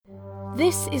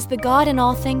This is the God in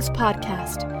All Things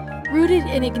podcast, rooted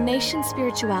in Ignatian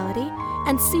spirituality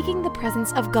and seeking the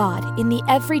presence of God in the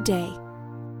everyday.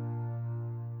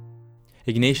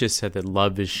 Ignatius said that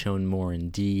love is shown more in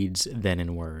deeds than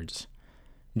in words.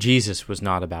 Jesus was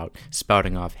not about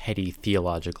spouting off heady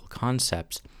theological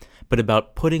concepts, but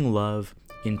about putting love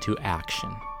into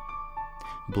action.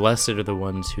 Blessed are the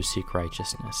ones who seek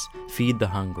righteousness, feed the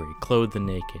hungry, clothe the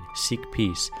naked, seek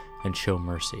peace, and show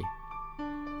mercy.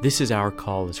 This is our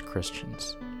call as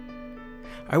Christians.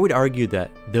 I would argue that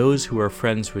those who are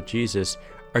friends with Jesus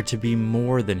are to be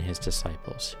more than his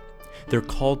disciples. They're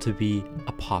called to be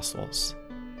apostles.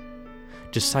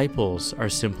 Disciples are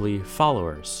simply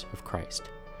followers of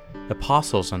Christ.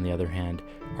 Apostles, on the other hand,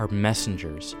 are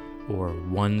messengers or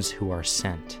ones who are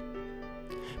sent.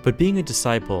 But being a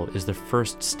disciple is the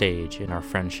first stage in our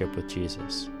friendship with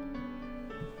Jesus.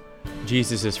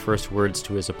 Jesus' first words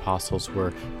to his apostles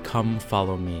were, "Come,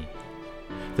 follow me."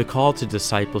 The call to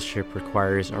discipleship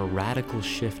requires a radical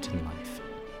shift in life.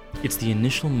 It's the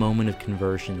initial moment of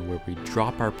conversion where we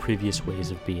drop our previous ways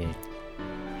of being.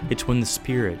 It's when the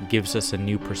Spirit gives us a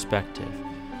new perspective,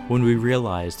 when we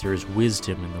realize there is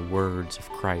wisdom in the words of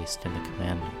Christ and the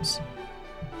commandments.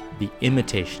 The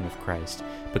imitation of Christ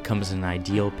becomes an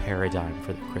ideal paradigm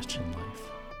for the Christian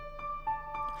life.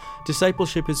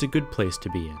 Discipleship is a good place to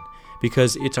be in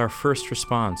because it's our first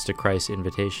response to Christ's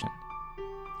invitation.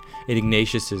 In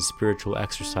Ignatius' spiritual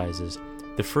exercises,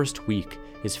 the first week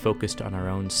is focused on our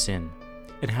own sin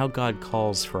and how God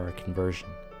calls for our conversion.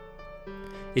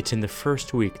 It's in the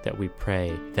first week that we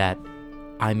pray that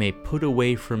I may put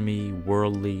away from me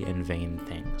worldly and vain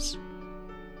things.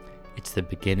 It's the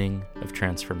beginning of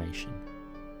transformation.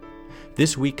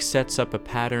 This week sets up a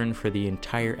pattern for the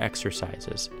entire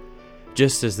exercises,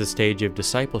 just as the stage of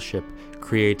discipleship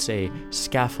creates a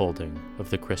scaffolding of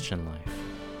the Christian life.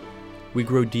 We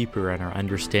grow deeper in our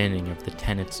understanding of the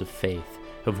tenets of faith,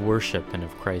 of worship, and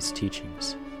of Christ's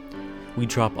teachings. We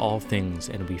drop all things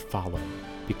and we follow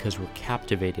because we're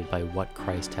captivated by what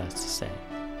Christ has to say.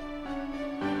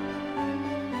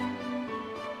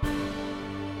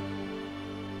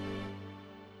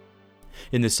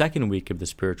 In the second week of the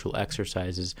spiritual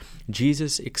exercises,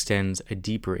 Jesus extends a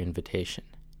deeper invitation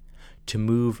to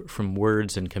move from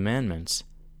words and commandments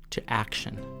to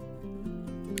action.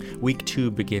 Week 2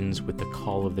 begins with the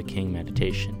Call of the King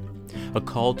meditation, a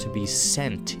call to be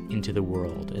sent into the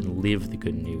world and live the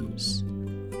good news.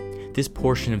 This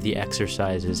portion of the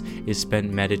exercises is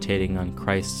spent meditating on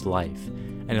Christ's life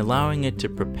and allowing it to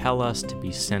propel us to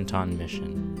be sent on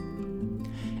mission.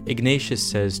 Ignatius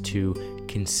says to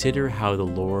consider how the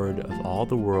Lord of all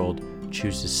the world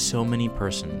chooses so many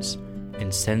persons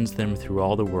and sends them through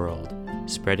all the world,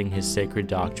 spreading his sacred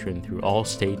doctrine through all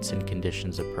states and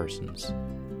conditions of persons.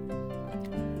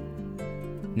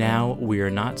 Now we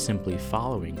are not simply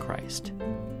following Christ.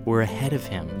 We're ahead of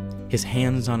him, his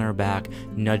hands on our back,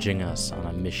 nudging us on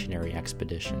a missionary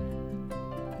expedition.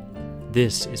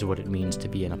 This is what it means to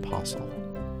be an apostle.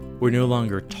 We're no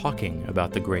longer talking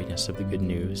about the greatness of the good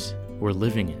news. We're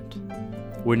living it.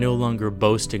 We're no longer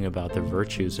boasting about the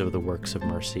virtues of the works of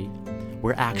mercy.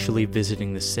 We're actually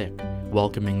visiting the sick,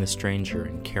 welcoming the stranger,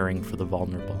 and caring for the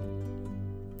vulnerable.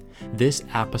 This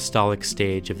apostolic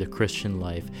stage of the Christian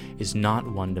life is not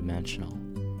one-dimensional.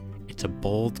 It's a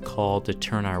bold call to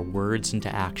turn our words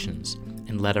into actions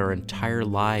and let our entire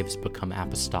lives become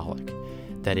apostolic.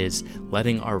 That is,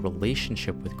 letting our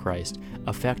relationship with Christ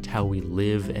affect how we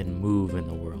live and move in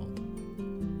the world.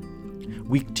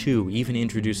 Week 2 even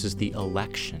introduces the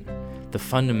election, the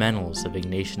fundamentals of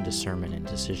Ignatian discernment and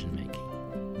decision-making.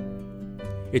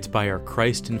 It's by our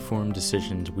Christ-informed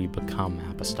decisions we become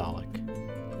apostolic.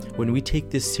 When we take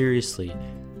this seriously,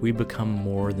 we become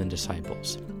more than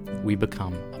disciples. We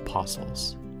become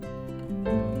apostles.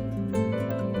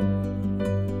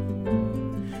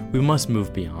 We must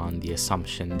move beyond the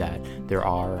assumption that there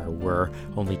are or were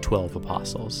only 12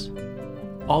 apostles.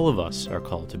 All of us are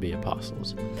called to be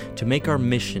apostles, to make our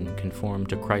mission conform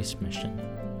to Christ's mission.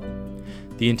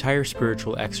 The entire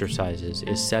spiritual exercises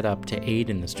is set up to aid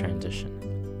in this transition.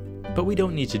 But we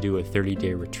don't need to do a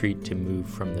 30-day retreat to move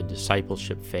from the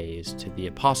discipleship phase to the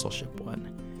apostleship one.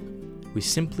 We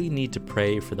simply need to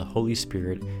pray for the Holy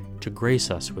Spirit to grace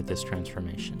us with this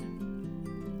transformation.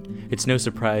 It's no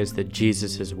surprise that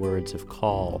Jesus' words of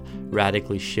call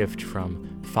radically shift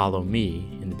from "follow me"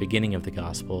 in the beginning of the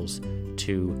Gospels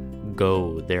to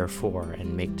 "go, therefore,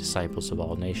 and make disciples of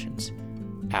all nations"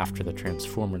 after the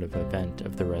transformative event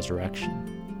of the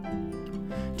resurrection.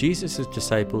 Jesus'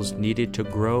 disciples needed to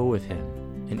grow with him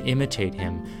and imitate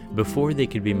him before they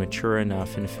could be mature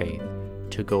enough in faith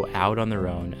to go out on their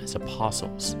own as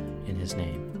apostles in his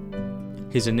name.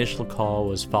 His initial call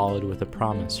was followed with a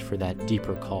promise for that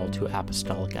deeper call to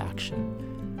apostolic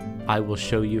action. I will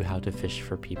show you how to fish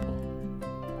for people.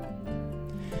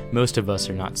 Most of us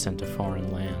are not sent to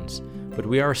foreign lands, but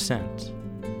we are sent.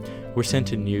 We're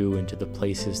sent anew into the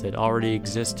places that already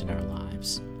exist in our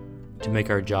lives, to make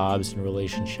our jobs and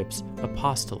relationships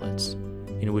apostolates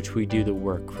in which we do the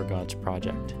work for God's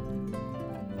project.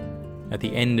 At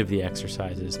the end of the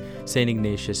exercises, St.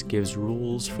 Ignatius gives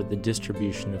rules for the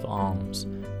distribution of alms,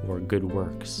 or good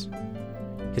works.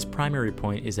 His primary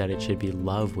point is that it should be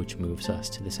love which moves us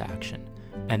to this action,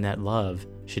 and that love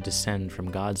should descend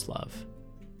from God's love.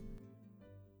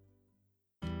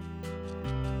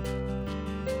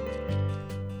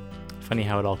 Funny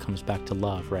how it all comes back to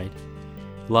love, right?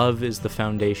 Love is the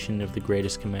foundation of the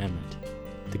greatest commandment,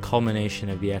 the culmination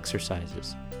of the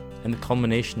exercises, and the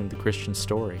culmination of the Christian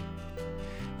story.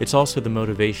 It's also the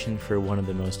motivation for one of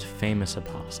the most famous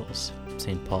apostles,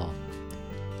 St. Paul.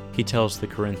 He tells the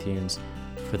Corinthians,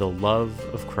 "For the love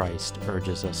of Christ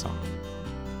urges us on."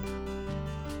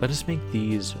 Let us make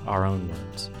these our own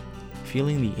words,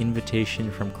 feeling the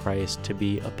invitation from Christ to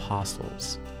be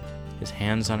apostles, his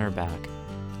hands on our back,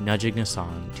 nudging us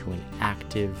on to an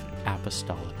active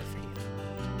apostolic faith.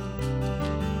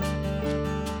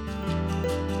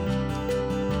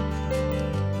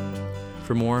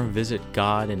 For more, visit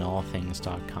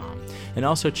godinallthings.com, and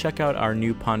also check out our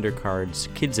new Ponder Cards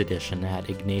Kids Edition at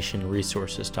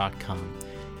ignatianresources.com.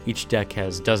 Each deck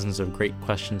has dozens of great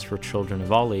questions for children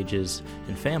of all ages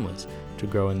and families to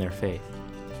grow in their faith.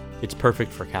 It's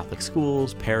perfect for Catholic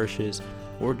schools, parishes,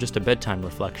 or just a bedtime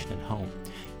reflection at home.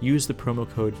 Use the promo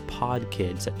code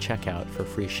PODKIDS at checkout for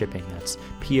free shipping. That's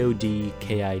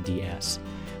PODKIDS.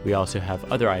 We also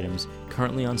have other items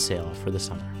currently on sale for the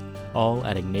summer, all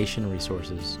at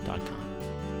ignatianresources.com.